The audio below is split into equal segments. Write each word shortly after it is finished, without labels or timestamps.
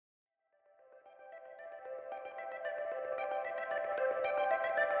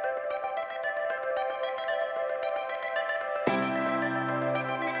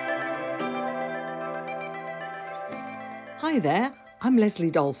Hi there, I'm Leslie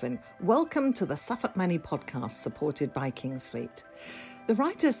Dolphin. Welcome to the Suffolk Money podcast supported by Kingsfleet. The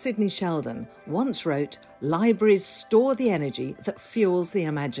writer Sidney Sheldon once wrote, "Libraries store the energy that fuels the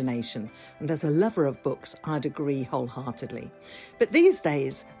imagination," and as a lover of books, I'd agree wholeheartedly. But these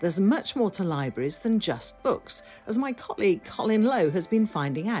days, there's much more to libraries than just books, as my colleague Colin Lowe has been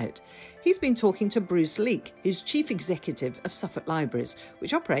finding out. He's been talking to Bruce Leake, who's Chief Executive of Suffolk Libraries,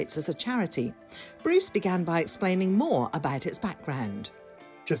 which operates as a charity. Bruce began by explaining more about its background.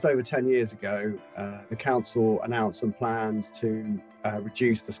 Just over 10 years ago, the council announced some plans to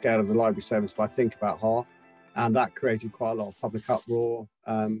reduce the scale of the library service by, I think, about half. And that created quite a lot of public uproar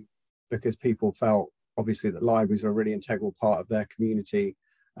because people felt, obviously, that libraries are a really integral part of their community.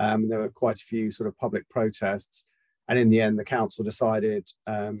 There were quite a few sort of public protests. And in the end, the council decided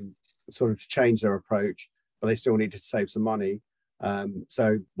sort of to change their approach, but they still needed to save some money.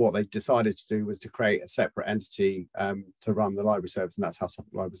 So what they decided to do was to create a separate entity to run the library service, and that's how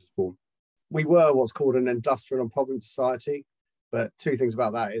Suffolk Libraries was born. We were what's called an industrial and provident society, but two things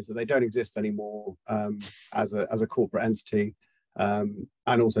about that is that they don't exist anymore as a corporate entity, and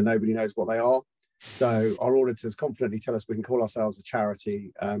also nobody knows what they are. So our auditors confidently tell us we can call ourselves a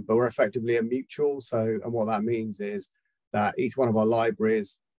charity, but we're effectively a mutual. And what that means is that each one of our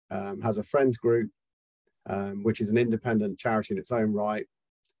libraries has a friends group, which is an independent charity in its own right.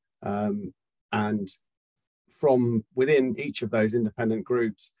 And from within each of those independent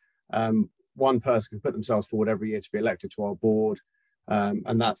groups, one person can put themselves forward every year to be elected to our board.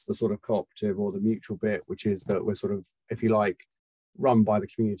 And that's the sort of cooperative or the mutual bit, which is that we're sort of, if you like, run by the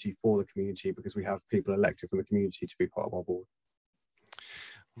community for the community, because we have people elected from the community to be part of our board.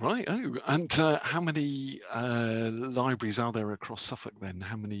 Right. Oh, and how many libraries are there across Suffolk then?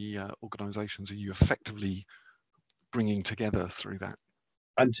 How many organisations are you effectively bringing together through that?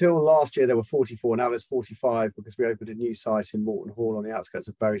 Until last year, there were 44. Now there's 45 because we opened a new site in Morton Hall on the outskirts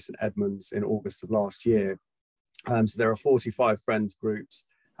of Bury St Edmunds in August of last year. So there are 45 friends groups.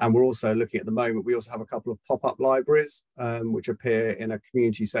 And we're also looking at the moment, we also have a couple of pop-up libraries, which appear in a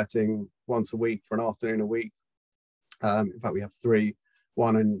community setting once a week for an afternoon a week. In fact, we have three.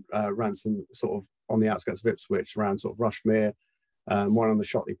 One in Ransom, sort of on the outskirts of Ipswich, around sort of Rushmere, one on the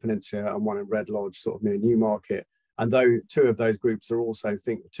Shotley Peninsula, and one in Red Lodge, sort of near Newmarket. And though two of those groups are also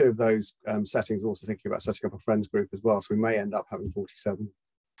two of those settings are also thinking about setting up a friends group as well. So we may end up having 47.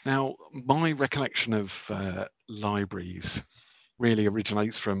 Now, my recollection of libraries really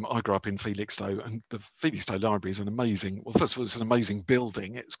originates from, I grew up in Felixstowe, and the Felixstowe Library is an amazing, well, first of all, it's an amazing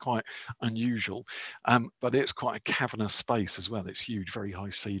building. It's quite unusual, but it's quite a cavernous space as well. It's huge, very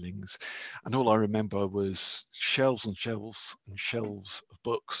high ceilings. And all I remember was shelves and shelves and shelves of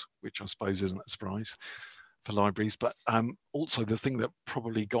books, which I suppose isn't a surprise for libraries. But also the thing that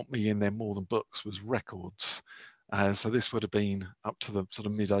probably got me in there more than books was records. So this would have been up to the sort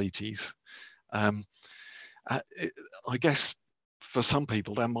of mid-80s. I guess for some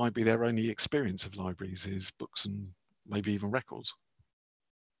people, that might be their only experience of libraries is books and maybe even records.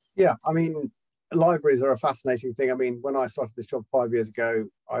 Yeah, I mean, libraries are a fascinating thing. I mean, when I started this job 5 years ago,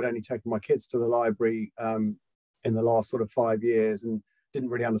 I'd only taken my kids to the library in the last sort of 5 years and didn't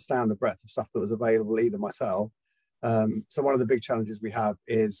really understand the breadth of stuff that was available either myself. So one of the big challenges we have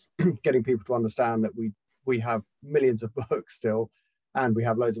is getting people to understand that we have millions of books still, and we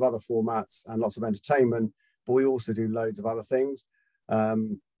have loads of other formats and lots of entertainment, but we also do loads of other things.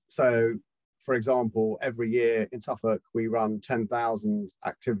 So, for example, every year in Suffolk, we run 10,000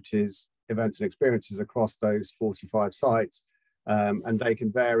 activities, events and experiences across those 45 sites. And they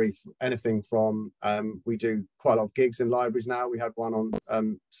can vary anything from, we do quite a lot of gigs in libraries now. We had one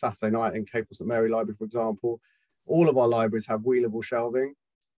on Saturday night in Capel St Mary Library, for example. All of our libraries have wheelable shelving.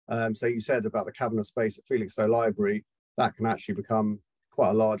 So you said about the cavernous space at Felixstowe Library, that can actually become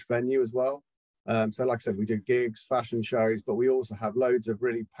quite a large venue as well. So like I said, we do gigs, fashion shows, but we also have loads of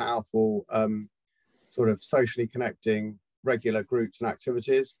really powerful sort of socially connecting regular groups and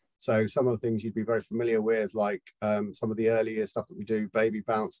activities. So some of the things you'd be very familiar with, like some of the earlier stuff that we do, Baby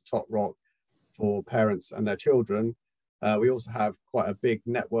Bounce, Top Rock for parents and their children. We also have quite a big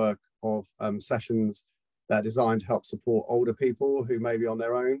network of sessions that are designed to help support older people who may be on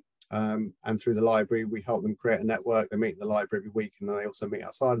their own. And through the library, we help them create a network. They meet in the library every week, and they also meet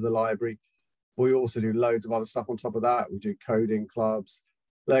outside of the library. We also do loads of other stuff on top of that. We do coding clubs,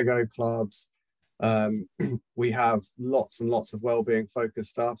 Lego clubs. We have lots and lots of wellbeing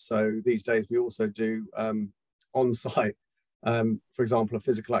focused stuff. So these days we also do on-site, for example, a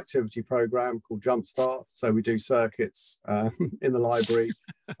physical activity program called Jumpstart. So we do circuits in the library.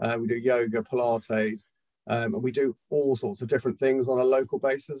 We do yoga, Pilates. And we do all sorts of different things on a local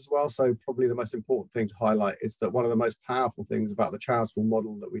basis as well. So probably the most important thing to highlight is that one of the most powerful things about the charitable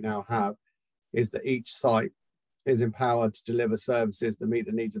model that we now have is that each site is empowered to deliver services that meet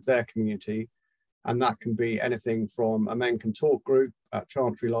the needs of their community. And that can be anything from a Men Can Talk group at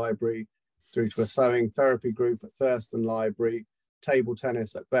Chantry Library through to a sewing therapy group at Thurston Library, table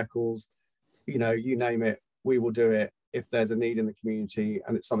tennis at Beccles, you know, you name it, we will do it. If there's a need in the community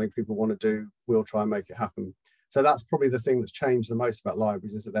and it's something people want to do, we'll try and make it happen. So that's probably the thing that's changed the most about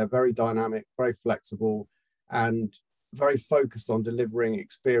libraries, is that they're very dynamic, very flexible, and very focused on delivering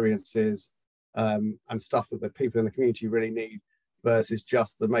experiences and stuff that the people in the community really need, versus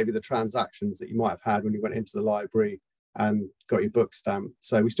just maybe the transactions that you might have had when you went into the library and got your book stamped.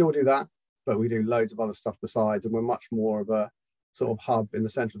 So we still do that, but we do loads of other stuff besides, and we're much more of a sort of hub in the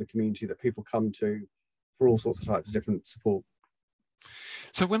centre of the community that people come to for all sorts of types of different support.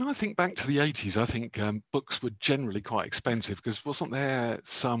 So when I think back to the 80s, I think books were generally quite expensive, because wasn't there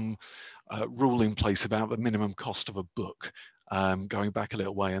some rule in place about the minimum cost of a book going back a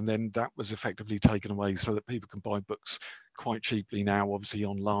little way, and then that was effectively taken away so that people can buy books quite cheaply now, obviously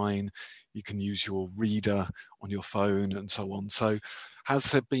online. You can use your reader on your phone and so on. So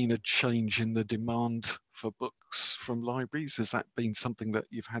has there been a change in the demand for books from libraries? Has that been something that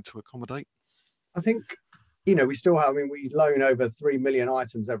you've had to accommodate? I think, you know, we still have, I mean, we loan over 3 million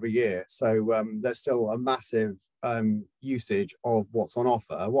items every year. So there's still a massive usage of what's on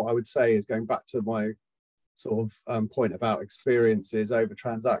offer. What I would say is, going back to my sort of point about experiences over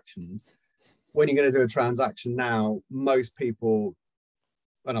transactions, when you're going to do a transaction now, most people,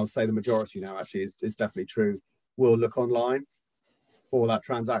 and I would say the majority now actually is definitely true, will look online for that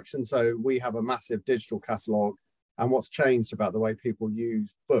transaction. So we have a massive digital catalogue. And what's changed about the way people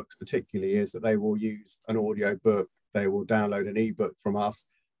use books particularly is that they will use an audio book, they will download an ebook from us,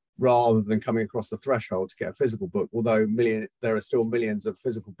 rather than coming across the threshold to get a physical book. Although there are still millions of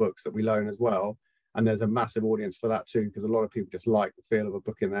physical books that we loan as well. And there's a massive audience for that too, because a lot of people just like the feel of a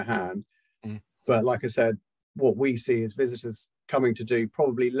book in their hand. But like I said, what we see is visitors coming to do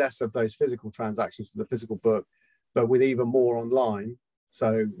probably less of those physical transactions for the physical book, but with even more online.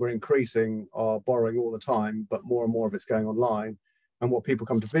 So we're increasing our borrowing all the time, but more and more of it's going online. And what people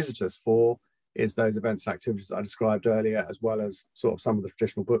come to visit us for is those events and activities that I described earlier, as well as sort of some of the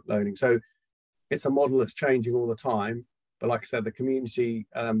traditional book loaning. So it's a model that's changing all the time. But like I said, the community,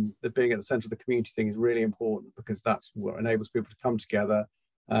 the being at the centre of the community thing is really important, because that's what enables people to come together.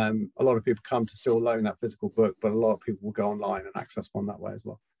 A lot of people come to still loan that physical book, but a lot of people will go online and access one that way as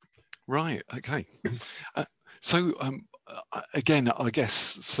well. Right, okay. So again, I guess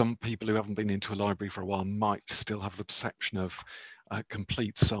some people who haven't been into a library for a while might still have the perception of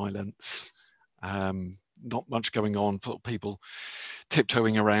complete silence, not much going on, people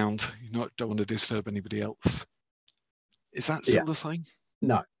tiptoeing around, don't want to disturb anybody else. Is that still the same?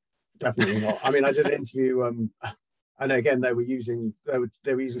 No, definitely not. I mean, I did an interview, and again, they were using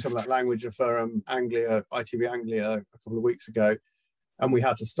some of that language for Anglia, ITV Anglia, a couple of weeks ago. And we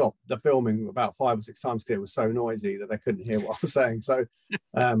had to stop the filming about 5 or 6 times because it was so noisy that they couldn't hear what I was saying. So,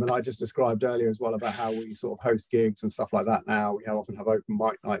 and I just described earlier as well about how we sort of host gigs and stuff like that now. We often have open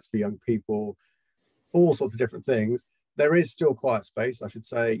mic nights for young people, all sorts of different things. There is still quiet space, I should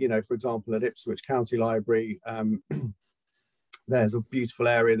say. You know, for example, at Ipswich County Library, there's a beautiful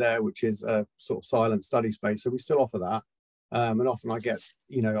area there, which is a sort of silent study space. So we still offer that. And often I get,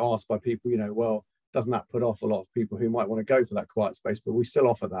 asked by people, well, doesn't that put off a lot of people who might want to go for that quiet space? But we still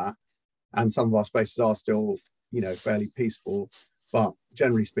offer that. And some of our spaces are still, fairly peaceful. But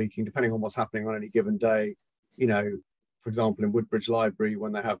generally speaking, depending on what's happening on any given day, for example, in Woodbridge Library,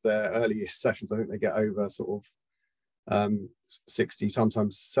 when they have their earliest sessions, I think they get over sort of 60,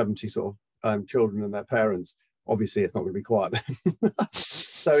 sometimes 70 sort of children and their parents. Obviously, it's not going to be quiet then.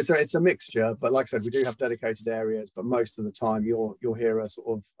 So it's a mixture, but like I said, we do have dedicated areas, but most of the time you'll hear a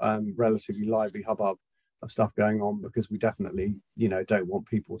sort of relatively lively hubbub of stuff going on, because we definitely, don't want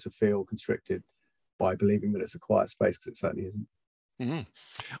people to feel constricted by believing that it's a quiet space, because it certainly isn't. Mm-hmm.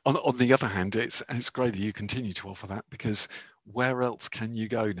 On the other hand, it's great that you continue to offer that, because where else can you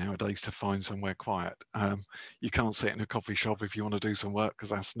go nowadays to find somewhere quiet? You can't sit in a coffee shop if you want to do some work, because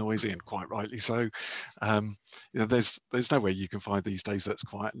that's noisy, and quite rightly so. There's nowhere you can find these days that's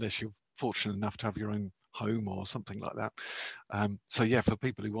quiet, unless you're fortunate enough to have your own home or something like that. So yeah, for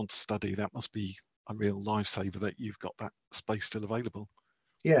people who want to study, that must be a real lifesaver that you've got that space still available.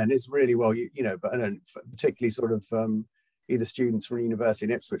 Yeah, and it's really well, but particularly sort of either students from university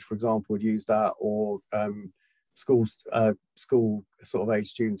in Ipswich, for example, would use that, or school sort of age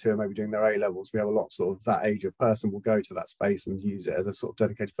students who are maybe doing their A levels. We have a lot sort of that age of person will go to that space and use it as a sort of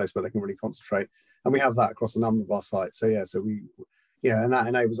dedicated place where they can really concentrate. And we have that across a number of our sites. So yeah, so we, and that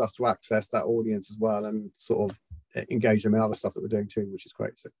enables us to access that audience as well and sort of engage them in other stuff that we're doing too, which is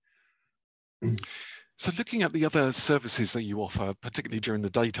great. So looking at the other services that you offer, particularly during the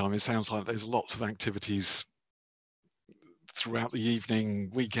daytime, it sounds like there's lots of activities throughout the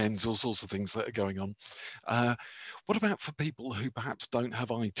evening, weekends, all sorts of things that are going on. What about for people who perhaps don't have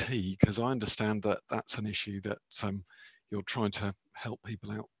IT? Because I understand that that's an issue that you're trying to help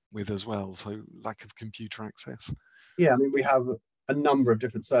people out with as well. So lack of computer access. Yeah, I mean, we have a number of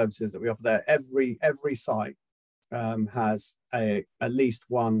different services that we offer there. Every site has at least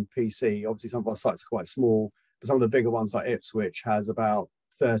one PC. Obviously, some of our sites are quite small, but some of the bigger ones like Ipswich has about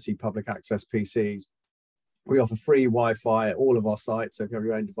 30 public access PCs. We offer free Wi-Fi at all of our sites, so if you have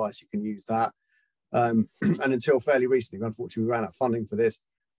your own device, you can use that. And until fairly recently, unfortunately, we ran out of funding for this.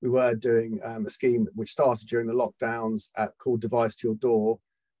 We were doing a scheme which started during the lockdowns called Device to Your Door,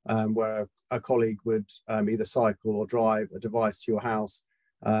 where a colleague would either cycle or drive a device to your house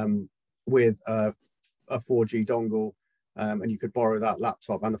with a 4G dongle, and you could borrow that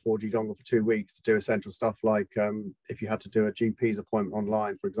laptop and the 4G dongle for 2 weeks to do essential stuff like if you had to do a GP's appointment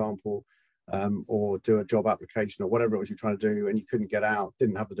online, for example, or do a job application or whatever it was you're trying to do, and you couldn't get out,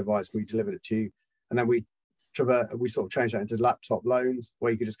 didn't have the device, we delivered it to you. And then we sort of changed that into laptop loans,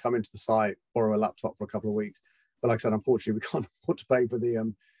 where you could just come into the site, borrow a laptop for a couple of weeks. But like I said, unfortunately, we can't afford to pay for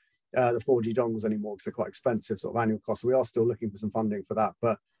the 4G dongles anymore because they're quite expensive sort of annual costs. So we are still looking for some funding for that,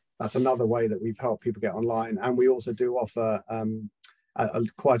 but that's another way that we've helped people get online. And we also do offer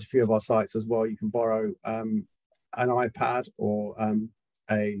quite a few of our sites as well. You can borrow an iPad or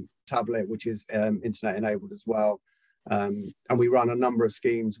a tablet, which is internet enabled as well. And we run a number of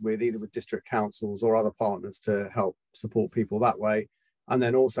schemes with either with district councils or other partners to help support people that way. And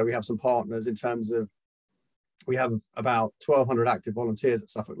then also we have some partners in terms of, we have about 1,200 active volunteers at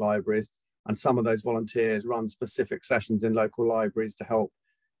Suffolk Libraries, and some of those volunteers run specific sessions in local libraries to help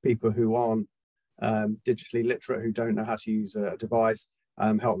people who aren't digitally literate, who don't know how to use a device,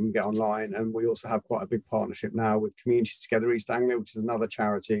 help them get online. And we also have quite a big partnership now with Communities Together East Anglia, which is another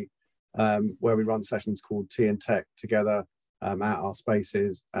charity where we run sessions called Tea and Tech together at our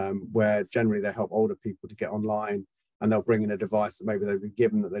spaces, where generally they help older people to get online, and they'll bring in a device that maybe they've been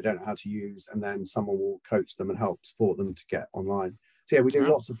given that they don't know how to use, and then someone will coach them and help support them to get online. So yeah, we do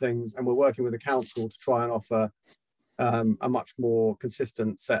lots of things, and we're working with the council to try and offer a much more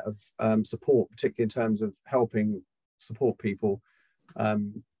consistent set of support, particularly in terms of helping support people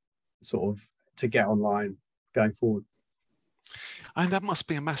sort of to get online going forward. And that must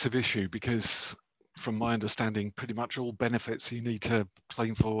be a massive issue, because from my understanding, pretty much all benefits you need to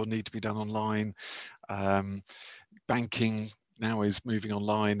claim for need to be done online. Banking now is moving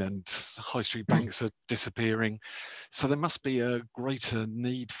online, and high street banks are disappearing. So there must be a greater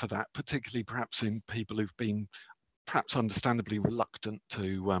need for that, particularly perhaps in people who've been perhaps understandably reluctant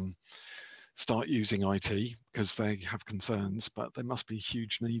to start using IT because they have concerns, but there must be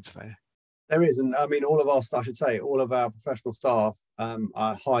huge needs there. There is, and I mean, all of our professional staff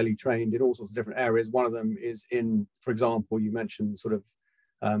are highly trained in all sorts of different areas. One of them is in, for example, you mentioned sort of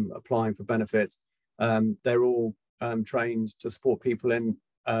applying for benefits. They're all trained to support people in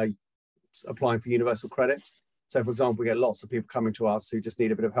applying for universal credit. So, for example, we get lots of people coming to us who just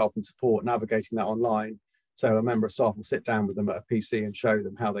need a bit of help and support navigating that online. So a member of staff will sit down with them at a PC and show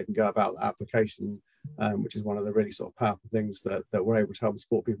them how they can go about the application, which is one of the really sort of powerful things that we're able to help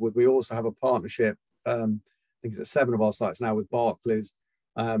support people with. We also have a partnership, I think it's at 7 of our sites now, with Barclays,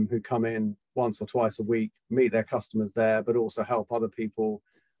 who come in once or twice a week, meet their customers there, but also help other people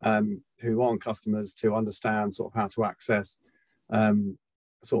who aren't customers to understand sort of how to access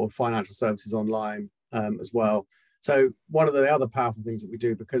sort of financial services online as well. So one of the other powerful things that we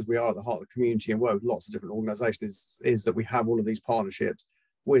do, because we are at the heart of the community and work with lots of different organisations, is that we have all of these partnerships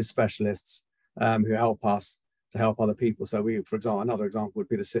with specialists who help us to help other people. So we, for example, another example would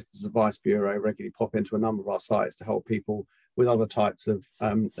be the Citizens Advice Bureau regularly pop into a number of our sites to help people with other types of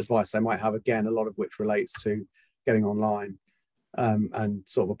advice they might have, again, a lot of which relates to getting online and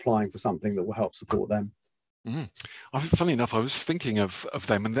sort of applying for something that will help support them. Funny enough, I was thinking of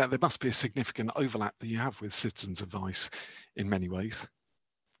them, and there must be a significant overlap that you have with Citizens Advice in many ways.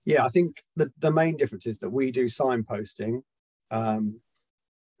 Yeah, I think the main difference is that we do signposting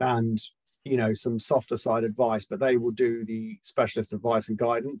and, you know, some softer side advice, but they will do the specialist advice and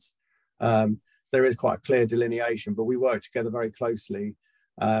guidance. There is quite a clear delineation, but we work together very closely.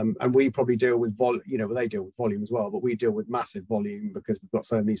 And we probably deal with they deal with volume as well, but we deal with massive volume because we've got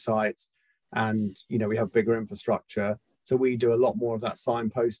so many sites. and we have bigger infrastructure. So we do a lot more of that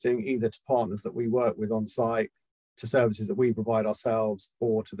signposting, either to partners that we work with on site, to services that we provide ourselves,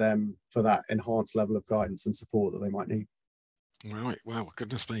 or to them for that enhanced level of guidance and support that they might need. Right. Wow.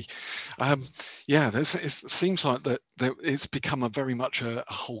 Goodness me. It seems like that it's become a very much a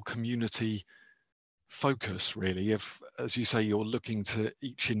whole community focus, really. If, as you say, you're looking to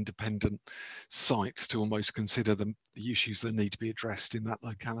each independent site to almost consider the issues that need to be addressed in that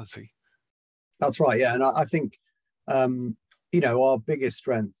locality. That's right. Yeah, and I think our biggest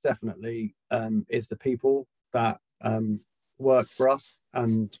strength definitely is the people that work for us,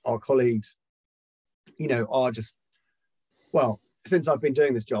 and our colleagues are just, well, since I've been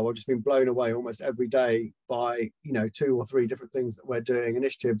doing this job, I've just been blown away almost every day by 2 or 3 different things that we're doing,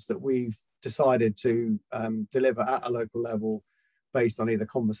 initiatives that we've decided to deliver at a local level based on either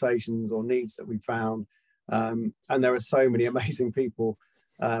conversations or needs that we found, and there are so many amazing people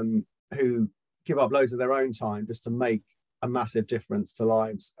who give up loads of their own time just to make a massive difference to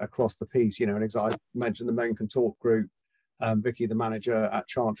lives across the piece. And as I mentioned, the Men Can Talk group, Vicky, the manager at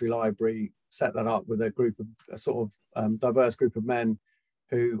Chantry Library, set that up with a sort of diverse group of men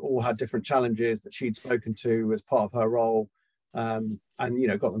who all had different challenges that she'd spoken to as part of her role, and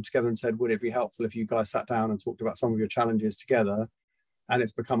got them together and said, would it be helpful if you guys sat down and talked about some of your challenges together? And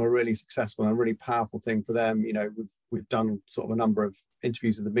it's become a really successful and really powerful thing for them. We've done sort of a number of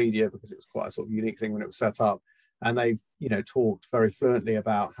interviews with the media because it was quite a sort of unique thing when it was set up, and they've talked very fluently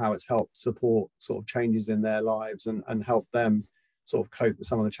about how it's helped support sort of changes in their lives and help them sort of cope with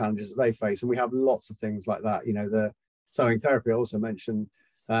some of the challenges that they face. And we have lots of things like that. The sewing therapy I also mentioned,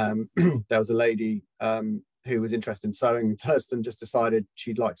 there was a lady who was interested in sewing first and just decided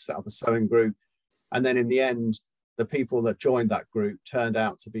she'd like to set up a sewing group, and then in the end, the people that joined that group turned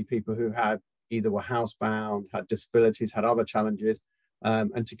out to be people who either were housebound, had disabilities, had other challenges,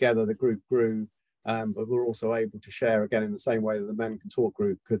 and together the group grew. But we're also able to share, again, in the same way that the Men Can Talk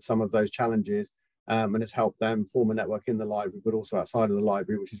group could, some of those challenges, and it's helped them form a network in the library, but also outside of the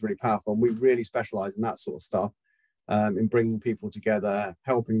library, which is really powerful. And we really specialise in that sort of stuff, in bringing people together,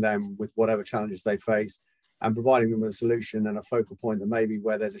 helping them with whatever challenges they face, and providing them with a solution and a focal point that maybe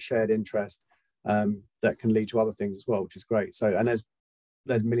where there's a shared interest that can lead to other things as well, which is great. So, and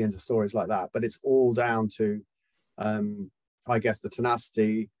there's millions of stories like that, but it's all down to, I guess, the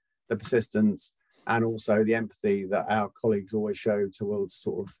tenacity, the persistence, and also the empathy that our colleagues always show towards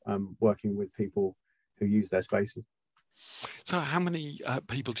sort of working with people who use their spaces. So how many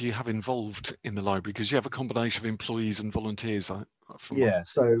people do you have involved in the library? Because you have a combination of employees and volunteers.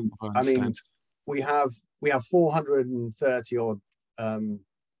 So I mean, we have 430 odd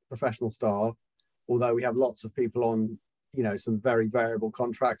professional staff, although we have lots of people on, some very variable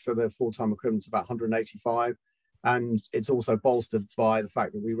contracts. So the full-time equivalent's about 185. And it's also bolstered by the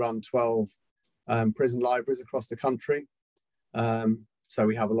fact that we run 12 prison libraries across the country. So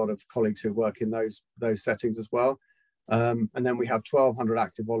we have a lot of colleagues who work in those settings as well. And then we have 1,200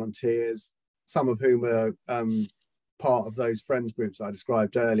 active volunteers, some of whom are part of those friends groups I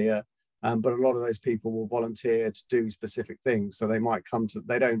described earlier. But a lot of those people will volunteer to do specific things. So they might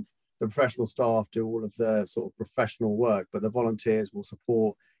the professional staff do all of the sort of professional work, but the volunteers will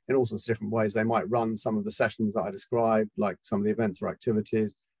support in all sorts of different ways. They might run some of the sessions that I described, like some of the events or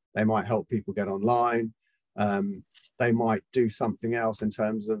activities. They might help people get online. They might do something else in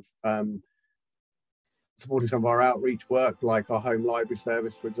terms of supporting some of our outreach work, like our home library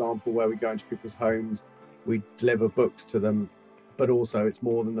service, for example, where we go into people's homes, we deliver books to them, but also it's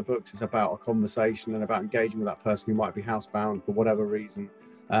more than the books. It's about a conversation and about engaging with that person who might be housebound for whatever reason,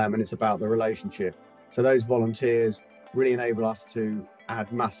 and it's about the relationship. So those volunteers really enable us to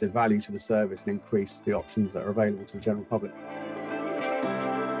add massive value to the service and increase the options that are available to the general public.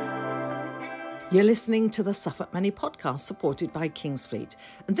 You're listening to the Suffolk Money podcast supported by Kingsfleet.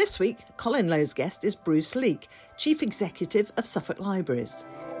 And this week, Colin Lowe's guest is Bruce Leake, Chief Executive of Suffolk Libraries.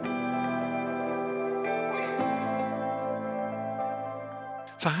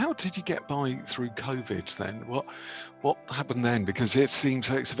 So how did you get by through COVID then? What happened then? Because it seems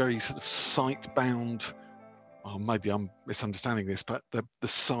like it's a very sort of site-bound, well, maybe I'm misunderstanding this, but the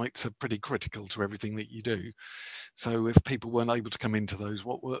sites are pretty critical to everything that you do. So if people weren't able to come into those,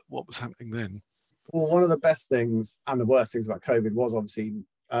 what was happening then? Well, one of the best things and the worst things about COVID was obviously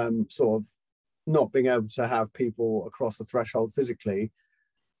sort of not being able to have people across the threshold physically.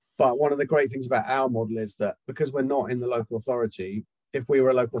 But one of the great things about our model is that because we're not in the local authority, if we were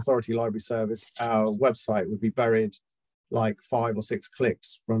a local authority library service, our website would be buried like 5 or 6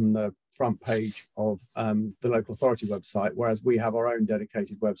 clicks from the front page of the local authority website, whereas we have our own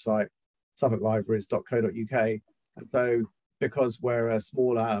dedicated website, suffolklibraries.co.uk. And so because we're a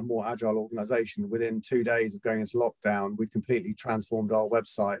smaller, more agile organization, within 2 days of going into lockdown, we completely transformed our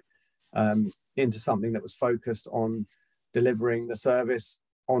website into something that was focused on delivering the service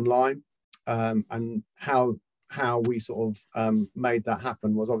online. And how we sort of made that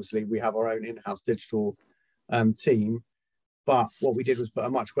happen was, obviously we have our own in-house digital team, but what we did was put a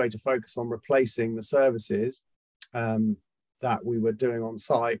much greater focus on replacing the services that we were doing on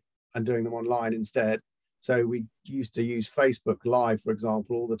site and doing them online instead. So we used to use Facebook Live, for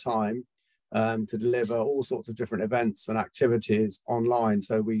example, all the time to deliver all sorts of different events and activities online.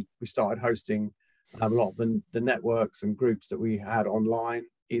 So we started hosting a lot of the networks and groups that we had online,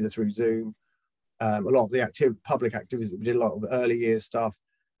 either through Zoom. A lot of the public activities that we did, a lot of early years stuff,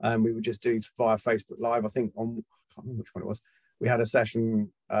 we would just do via Facebook Live. I think I can't remember which one it was. We had a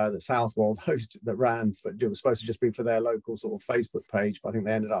session that Southwold hosted that ran it was supposed to just be for their local sort of Facebook page, but I think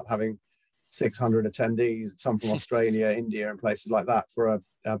they ended up having 600 attendees, some from Australia, India, and places like that, for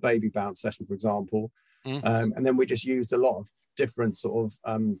a baby bounce session, for example. And then we just used a lot of different sort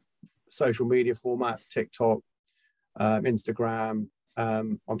of social media formats, TikTok, Instagram,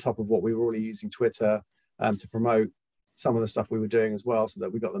 on top of what we were already using, Twitter, to promote some of the stuff we were doing as well, so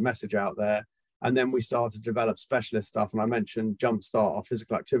that we got the message out there. And then we started to develop specialist stuff. And I mentioned Jumpstart, our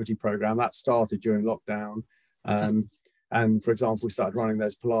physical activity program, that started during lockdown. And for example, we started running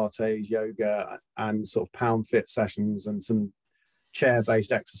those Pilates, yoga, and sort of pound fit sessions, and some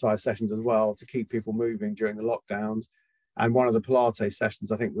chair-based exercise sessions as well, to keep people moving during the lockdowns. And one of the Pilates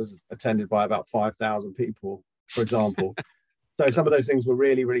sessions, I think, was attended by about 5,000 people, for example. So some of those things were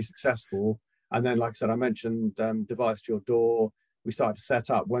really, really successful. And then, like I said, I mentioned device to your door. We started to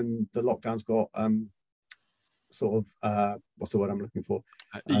set up when the lockdowns got sort of, what's the word I'm looking for?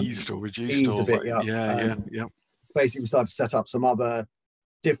 Eased or reduced. Eased a bit, yeah. Yeah. Basically, we started to set up some other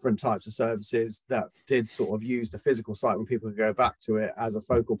different types of services that did sort of use the physical site when people could go back to it as a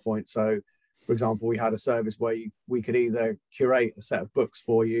focal point. So, for example, we had a service where we could either curate a set of books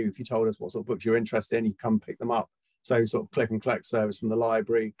for you. If you told us what sort of books you're interested in, you come pick them up. So sort of click and collect service from the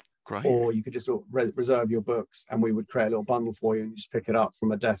library. Great. Or you could just sort of reserve your books, and we would create a little bundle for you, and you just pick it up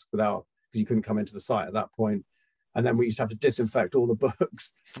from a desk because you couldn't come into the site at that point. And then we used to have to disinfect all the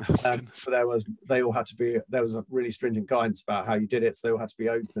books. So there was a really stringent guidance about how you did it. So they all had to be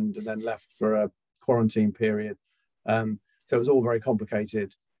opened and then left for a quarantine period. So it was all very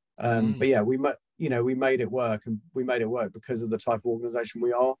complicated. But yeah, we made it work, and we made it work because of the type of organization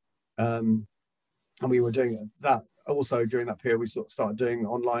we are. And we were doing that also during that period. We sort of started doing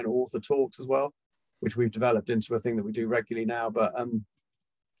online author talks as well, which we've developed into a thing that we do regularly now. But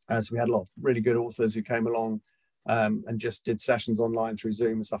as we had a lot of really good authors who came along and just did sessions online through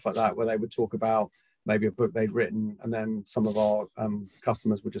Zoom and stuff like that, where they would talk about maybe a book they'd written, and then some of our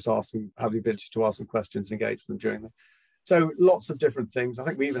customers would just have the ability to ask them questions and engage with them during them. So lots of different things. I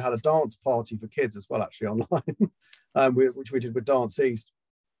think we even had a dance party for kids as well, actually, online, which we did with Dance East,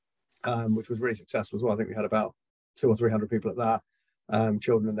 which was really successful as well. I think we had about 200 or 300 people at that,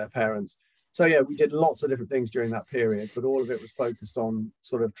 children and their parents. So yeah, we did lots of different things during that period, but all of it was focused on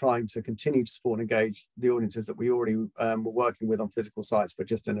sort of trying to continue to support and engage the audiences that we already were working with on physical sites, but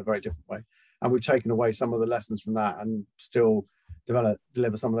just in a very different way. And we've taken away some of the lessons from that and still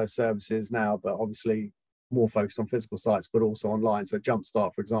deliver some of those services now, but obviously more focused on physical sites, but also online. So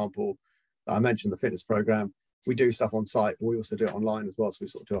Jumpstart, for example, I mentioned the fitness program. We do stuff on site, but we also do it online as well. So we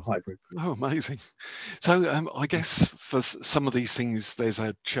sort of do a hybrid. Oh, amazing. So I guess for some of these things, there's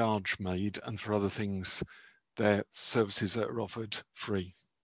a charge made, and for other things, they're services that are offered free.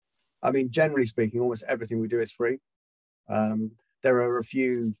 I mean, generally speaking, almost everything we do is free. There are a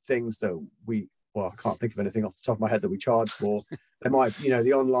few things that I can't think of anything off the top of my head that we charge for. There might,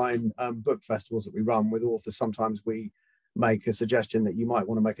 the online book festivals that we run with authors, sometimes we make a suggestion that you might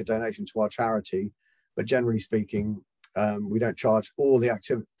want to make a donation to our charity. But generally speaking, we don't charge all the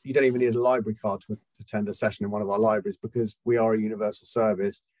activity. You don't even need a library card to attend a session in one of our libraries, because we are a universal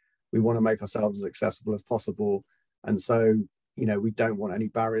service. We want to make ourselves as accessible as possible. And so, we don't want any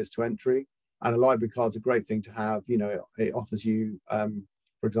barriers to entry. And a library card's a great thing to have. It offers you,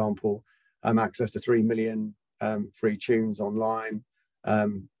 for example, access to 3 million free tunes online,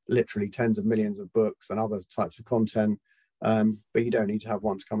 literally tens of millions of books and other types of content. But you don't need to have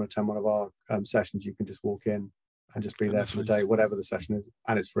one to come and attend one of our sessions. You can just walk in and just be there for the day, whatever the session is,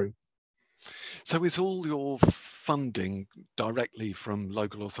 and it's free. So is all your funding directly from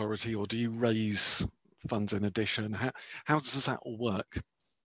local authority, or do you raise funds in addition? How does that all work?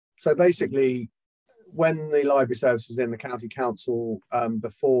 So basically, when the library service was in the county council,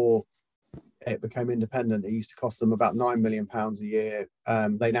 before it became independent, it used to cost them about £9 million a year.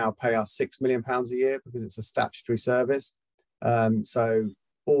 They now pay us £6 million a year because it's a statutory service. So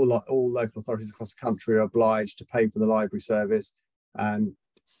all local authorities across the country are obliged to pay for the library service, and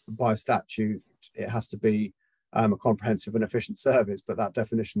by statute, it has to be a comprehensive and efficient service. But that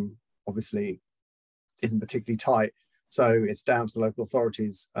definition obviously isn't particularly tight. So it's down to the local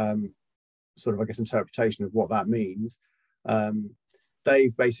authorities' sort of, I guess, interpretation of what that means.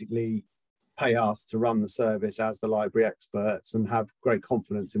 They've basically pay us to run the service as the library experts and have great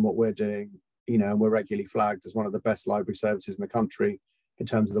confidence in what we're doing, and we're regularly flagged as one of the best library services in the country in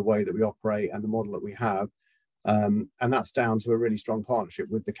terms of the way that we operate and the model that we have. And that's down to a really strong partnership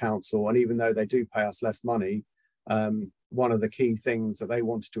with the council. And even though they do pay us less money, one of the key things that they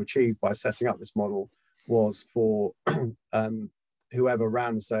wanted to achieve by setting up this model was for whoever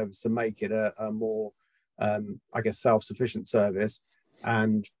ran the service to make it a more, I guess, self-sufficient service.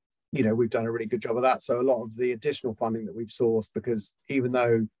 And, we've done a really good job of that. So a lot of the additional funding that we've sourced, because even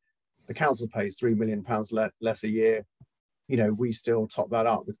though the council pays £3 million less a year, we still top that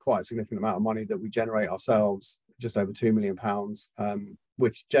up with quite a significant amount of money that we generate ourselves, just over £2 million,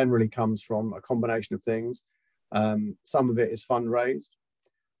 which generally comes from a combination of things. Some of it is fundraised.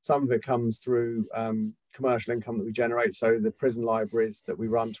 Some of it comes through commercial income that we generate. So the prison libraries that we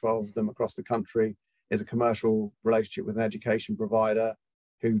run, 12 of them across the country, is a commercial relationship with an education provider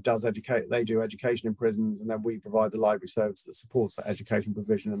who does they do education in prisons, and then we provide the library service that supports that education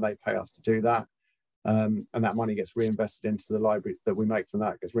provision, and they pay us to do that. And that money gets reinvested into the library that we make from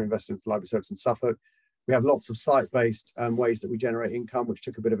that, gets reinvested into the library service in Suffolk. We have lots of site-based ways that we generate income, which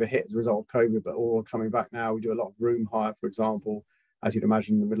took a bit of a hit as a result of COVID, but all coming back now. We do a lot of room hire, for example, as you'd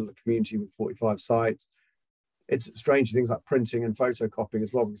imagine, in the middle of the community with 45 sites. It's strange things like printing and photocopying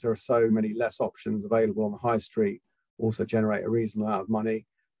as well, because there are so many less options available on the high street, also generate a reasonable amount of money.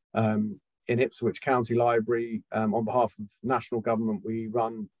 In Ipswich County Library, on behalf of national government, we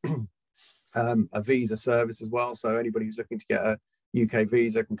run a visa service as well. So anybody who's looking to get a UK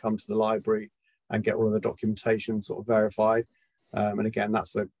visa can come to the library and get all of the documentation sort of verified. And again,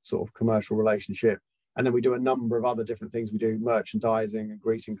 that's a sort of commercial relationship. And then we do a number of other different things. We do merchandising and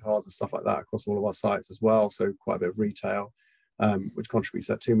greeting cards and stuff like that across all of our sites as well. So quite a bit of retail, which contributes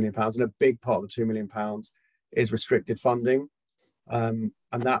that £2 million. And a big part of the £2 million is restricted funding.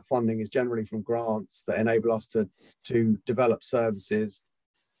 And that funding is generally from grants that enable us to develop services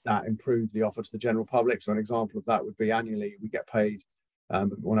that improve the offer to the general public. So an example of that would be annually we get paid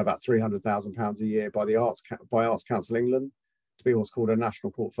on about £300,000 a year by Arts Council England to be what's called a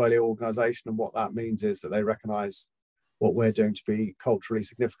national portfolio organisation. And what that means is that they recognise what we're doing to be culturally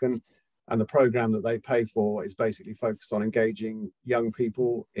significant. And the programme that they pay for is basically focused on engaging young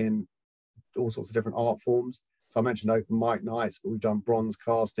people in all sorts of different art forms. So I mentioned open mic nights, but we've done bronze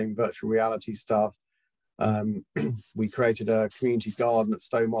casting, virtual reality stuff. We created a community garden at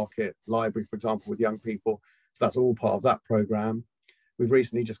Stowmarket Library, for example, with young people. So that's all part of that programme. We've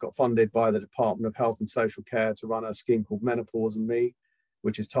recently just got funded by the Department of Health and Social Care to run a scheme called Menopause and Me,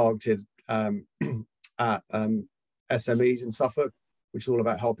 which is targeted at SMEs in Suffolk, which is all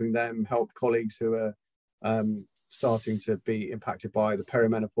about helping them help colleagues who are starting to be impacted by the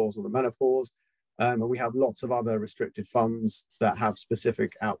perimenopause or the menopause. And we have lots of other restricted funds that have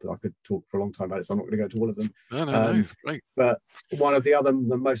specific output. I could talk for a long time about it, so I'm not going to go to all of them. No, it's great. But one of the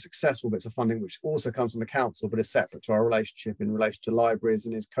most successful bits of funding, which also comes from the council, but is separate to our relationship in relation to libraries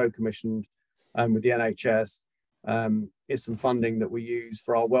and is co-commissioned with the NHS, is some funding that we use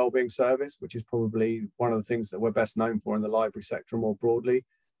for our wellbeing service, which is probably one of the things that we're best known for in the library sector more broadly.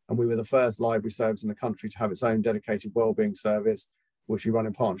 And we were the first library service in the country to have its own dedicated wellbeing service, which we run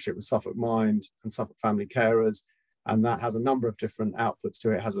in partnership with Suffolk Mind and Suffolk Family Carers. And that has a number of different outputs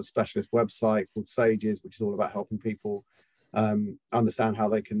to it. It has a specialist website called Sages, which is all about helping people understand how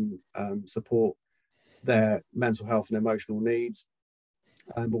they can support their mental health and emotional needs.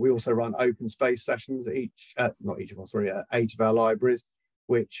 But we also run open space sessions at 8 of our libraries,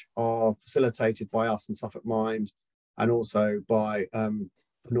 which are facilitated by us and Suffolk Mind, and also by the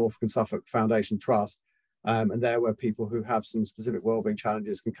Norfolk and Suffolk Foundation Trust. And there where people who have some specific wellbeing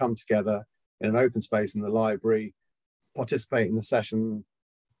challenges can come together in an open space in the library, participate in the session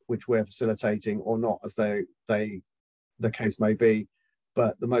which we're facilitating or not, as the case may be.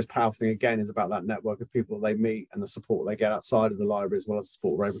 But the most powerful thing, again, is about that network of people they meet and the support they get outside of the library, as well as the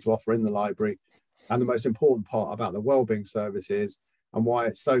support we're able to offer in the library. And the most important part about the wellbeing service is, and why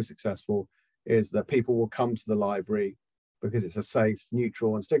it's so successful, is that people will come to the library because it's a safe,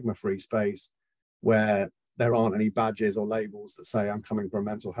 neutral and stigma-free space where there aren't any badges or labels that say I'm coming for a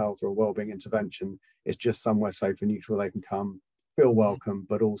mental health or a wellbeing intervention. It's just somewhere safe and neutral they can come, feel welcome,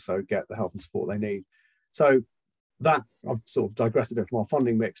 but also get the help and support they need. So that, I've sort of digressed a bit from our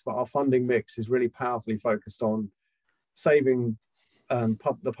funding mix, but our funding mix is really powerfully focused on saving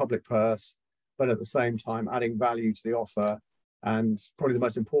the public purse, but at the same time adding value to the offer. And probably the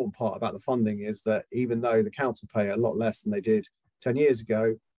most important part about the funding is that even though the council pay a lot less than they did 10 years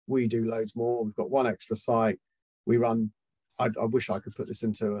ago, we do loads more. We've got one extra site. We run, I wish I could put this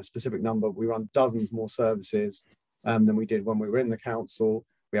into a specific number, we run dozens more services than we did when we were in the council.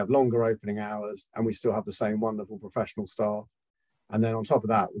 We have longer opening hours, and we still have the same wonderful professional staff. And then on top of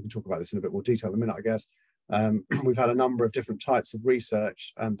that, we can talk about this in a bit more detail in a minute, I guess. We've had a number of different types of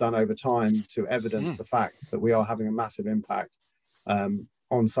research done over time to evidence the fact that we are having a massive impact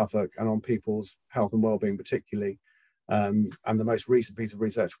on Suffolk and on people's health and well-being particularly. And the most recent piece of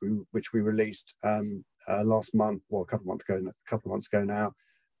research which we released last month, well, a couple of months ago now,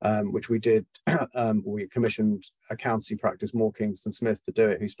 which we did, we commissioned accountancy practice Moore Kingston Smith to do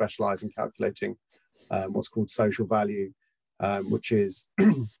it, who specialise in calculating what's called social value, which is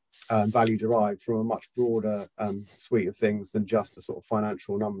value derived from a much broader suite of things than just a sort of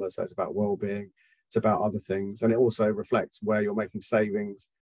financial number. So it's about well-being, it's about other things, and it also reflects where you're making savings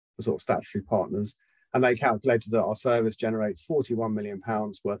for sort of statutory partners. And they calculated that our service generates £41 million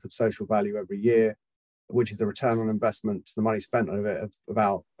worth of social value every year, which is a return on investment to the money spent on it of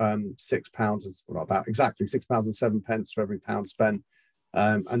about £6, well, about exactly £6.07 for every pound spent,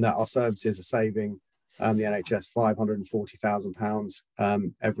 and that our services are saving the NHS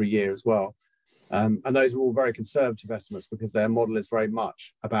 £540,000 every year as well. And those are all very conservative estimates because their model is very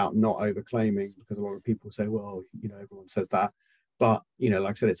much about not overclaiming, because a lot of people say, well, you know, everyone says that. But, you know,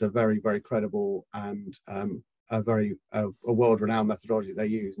 like I said, it's a very, very credible and a world-renowned methodology they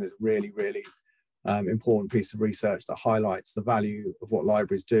use. And it's really, really important piece of research that highlights the value of what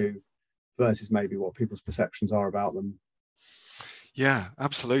libraries do versus maybe what people's perceptions are about them. Yeah,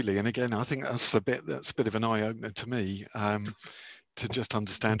 absolutely. And again, I think that's a bit of an eye-opener to me, to just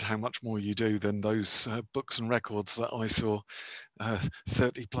understand how much more you do than those books and records that I saw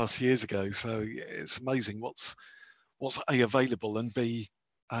 30 plus years ago. So it's amazing what's A, available, and B,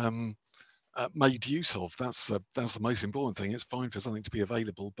 made use of. That's the most important thing. It's fine for something to be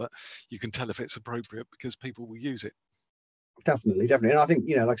available, but you can tell if it's appropriate because people will use it. Definitely. And I think,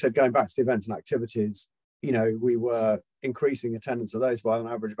 you know, like I said, going back to the events and activities, you know, we were increasing attendance of those by on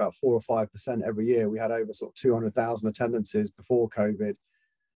average about 4 or 5% every year. We had over sort of 200,000 attendances before COVID,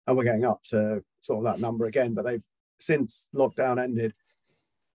 and we're getting up to sort of that number again. But they've, since lockdown ended,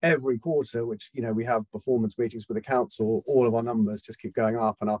 every quarter, which, you know, we have performance meetings with the council, all of our numbers just keep going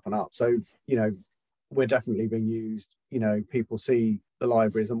up and up and up. So, you know, we're definitely being used. You know, people see the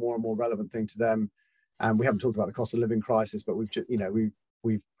library as a more and more relevant thing to them. And we haven't talked about the cost of living crisis, but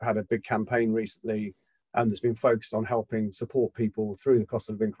we've had a big campaign recently that's been focused on helping support people through the cost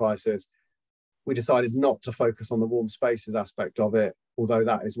of living crisis. We decided not to focus on the warm spaces aspect of it, although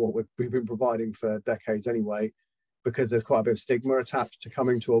that is what we've been providing for decades anyway, because there's quite a bit of stigma attached to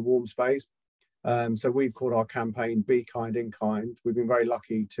coming to a warm space. So we've called our campaign Be Kind in Kind. We've been very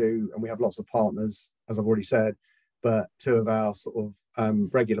lucky to, and we have lots of partners, as I've already said, but two of our sort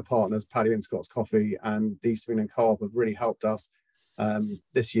of regular partners, Paddy and Scott's Coffee and the East of England Co-op, have really helped us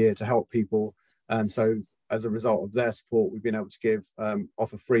this year to help people. So as a result of their support, we've been able to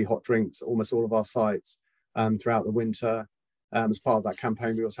offer free hot drinks at almost all of our sites throughout the winter. As part of that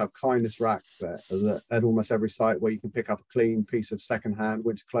campaign, we also have kindness racks at almost every site where you can pick up a clean piece of secondhand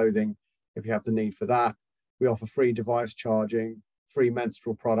winter clothing if you have the need for that. We offer free device charging, free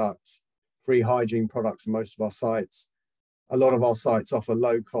menstrual products, free hygiene products in most of our sites. A lot of our sites offer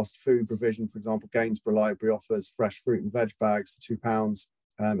low-cost food provision. For example, Gainsborough Library offers fresh fruit and veg bags for £2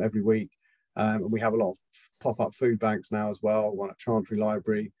 every week. And we have a lot of pop-up food banks now as well, one at Chantry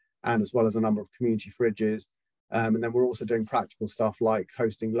Library, and as well as a number of community fridges. And then we're also doing practical stuff like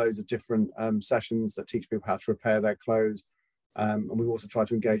hosting loads of different sessions that teach people how to repair their clothes. And we've also tried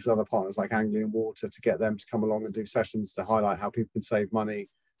to engage with other partners like Anglian Water to get them to come along and do sessions to highlight how people can save money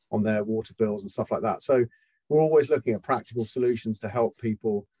on their water bills and stuff like that. So we're always looking at practical solutions to help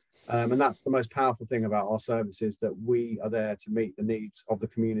people. And that's the most powerful thing about our services, that we are there to meet the needs of the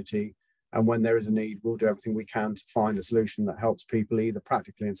community. And when there is a need, we'll do everything we can to find a solution that helps people, either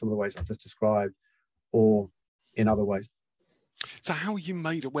practically in some of the ways I've just described or in other ways. So how are you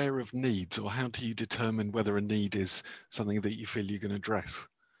made aware of needs, or how do you determine whether a need is something that you feel you can address?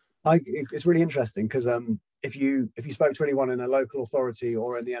 It's really interesting because if you spoke to anyone in a local authority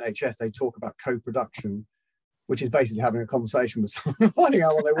or in the NHS, they talk about co-production, which is basically having a conversation with someone, finding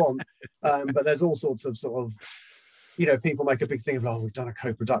out what they want. But there's all sorts of sort of, you know, people make a big thing of, oh, we've done a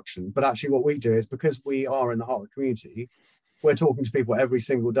co-production. But actually what we do is, because we are in the heart of the community, we're talking to people every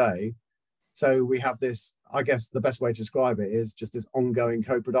single day. So we have this, I guess the best way to describe it is just this ongoing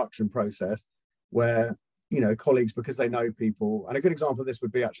co-production process where colleagues because they know people. And a good example of this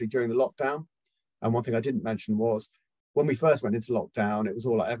would be actually during the lockdown. And one thing I didn't mention was when we first went into lockdown, it was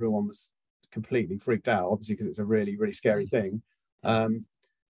all like everyone was completely freaked out, obviously, because it's a really, really scary thing.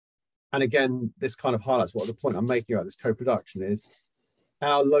 And again, this kind of highlights what the point I'm making about this co-production is.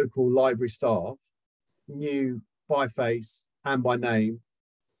 Our local library staff knew by face and by name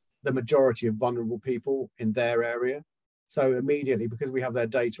the majority of vulnerable people in their area. So immediately, because we have their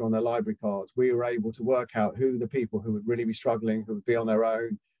data on their library cards, we were able to work out who the people who would really be struggling, who would be on their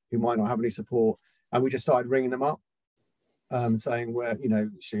own, who might not have any support. And we just started ringing them up, saying, "We're,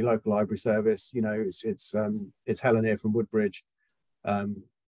 it's your local library service. It's Helen here from Woodbridge.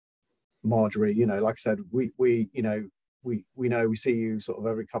 Marjorie, like I said, we know we see you sort of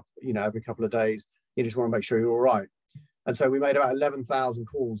every couple of days. You just want to make sure you're all right." And so we made about 11,000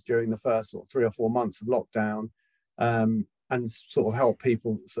 calls during the first sort of 3 or 4 months of lockdown, and sort of help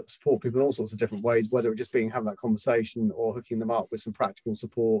people, support people in all sorts of different ways, whether it just being having that conversation or hooking them up with some practical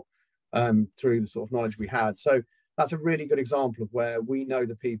support through the sort of knowledge we had. So that's a really good example of where we know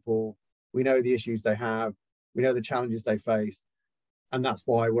the people, we know the issues they have, we know the challenges they face. And that's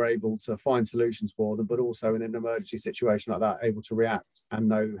why we're able to find solutions for them, but also in an emergency situation like that, able to react and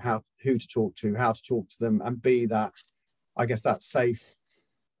know who to talk to, how to talk to them, and be that, I guess, that safe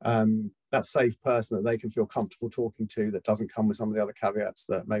person that they can feel comfortable talking to, that doesn't come with some of the other caveats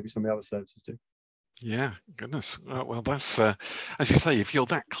that maybe some of the other services do. Yeah, goodness. Well, that's as you say, if you're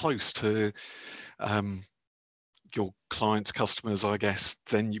that close to your clients, customers, I guess,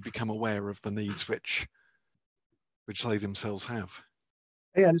 then you become aware of the needs which they themselves have.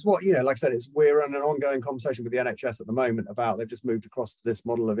 Yeah, and it's what, like I said, we're in an ongoing conversation with the NHS at the moment about, they've just moved across to this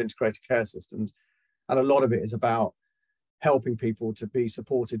model of integrated care systems. And a lot of it is about helping people to be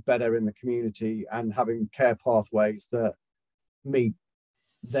supported better in the community and having care pathways that meet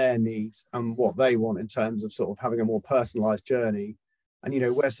their needs and what they want in terms of sort of having a more personalized journey. And,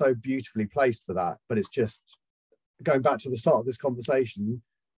 we're so beautifully placed for that, but it's just going back to the start of this conversation,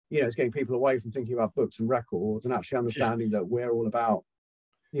 it's getting people away from thinking about books and records and actually understanding that we're all about,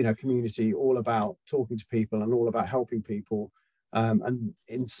 community, all about talking to people and all about helping people. And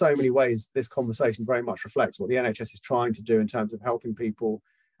in so many ways, this conversation very much reflects what the NHS is trying to do in terms of helping people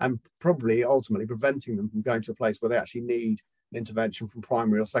and probably ultimately preventing them from going to a place where they actually need an intervention from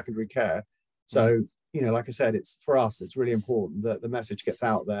primary or secondary care. So, like I said, it's for us, it's really important that the message gets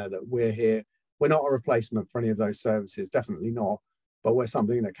out there that we're here. We're not a replacement for any of those services, definitely not, but we're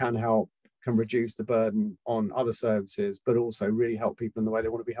something that can help, can reduce the burden on other services, but also really help people in the way they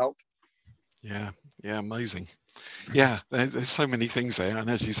want to be helped. Yeah, amazing. Yeah, there's so many things there, and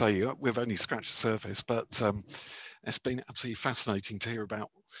as you say, we've only scratched the surface, but it's been absolutely fascinating to hear about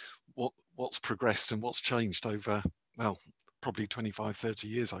what's progressed and what's changed over, well, probably 25, 30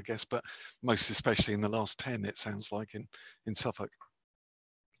 years, I guess, but most especially in the last 10, it sounds like, in Suffolk.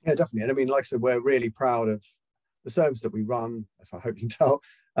 Yeah, definitely. And I mean, like I said, we're really proud of the service that we run, as I hope you can tell.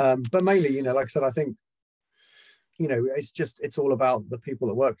 But mainly, like I said, I think, it's all about the people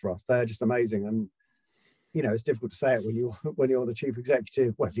that work for us. They're just amazing. And, it's difficult to say it when you're the chief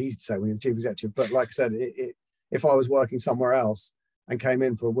executive. Well, it's easy to say when you're the chief executive, but like I said, if I was working somewhere else and came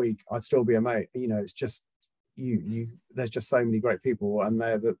in for a week, I'd still be amazed. It's just, there's just so many great people, and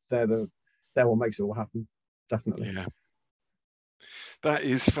they're what makes it all happen. Definitely. Yeah. That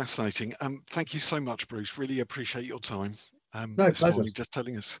is fascinating. Thank you so much, Bruce. Really appreciate your time. No, pleasure. Morning, just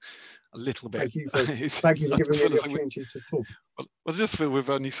telling us a little bit. Thank you for giving me the opportunity to talk. Well, I just feel we've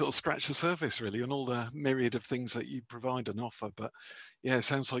only sort of scratched the surface, really, on all the myriad of things that you provide and offer. But yeah, it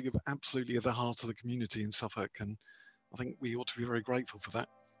sounds like you're absolutely at the heart of the community in Suffolk, and I think we ought to be very grateful for that.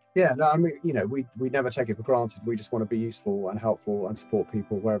 Yeah, no, I mean, we never take it for granted. We just want to be useful and helpful and support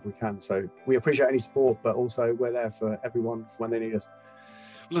people wherever we can. So we appreciate any support, but also we're there for everyone when they need us.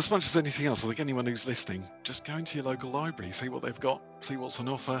 Well, as much as anything else, I think anyone who's listening, just go into your local library, see what they've got, see what's on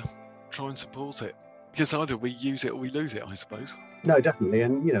offer, try and support it. Because either we use it or we lose it, I suppose. No, definitely.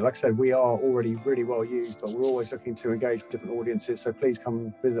 And, like I said, we are already really well used, but we're always looking to engage with different audiences. So please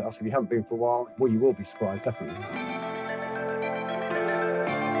come visit us if you haven't been for a while. Well, you will be surprised, definitely.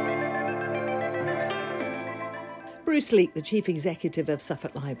 Bruce Leake, the Chief Executive of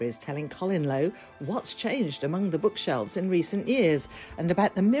Suffolk Libraries, telling Colin Lowe what's changed among the bookshelves in recent years and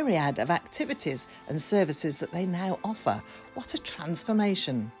about the myriad of activities and services that they now offer. What a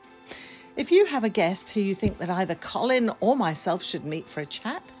transformation. If you have a guest who you think that either Colin or myself should meet for a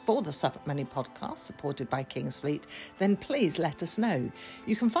chat for the Suffolk Money podcast, supported by Kingsfleet, then please let us know.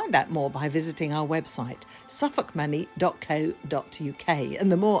 You can find out more by visiting our website, suffolkmoney.co.uk,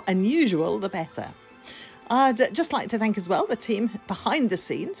 and the more unusual, the better. I'd just like to thank as well the team behind the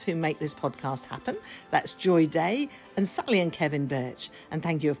scenes who make this podcast happen. That's Joy Day and Sally and Kevin Birch. And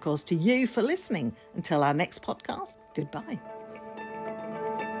thank you, of course, to you for listening. Until our next podcast, goodbye.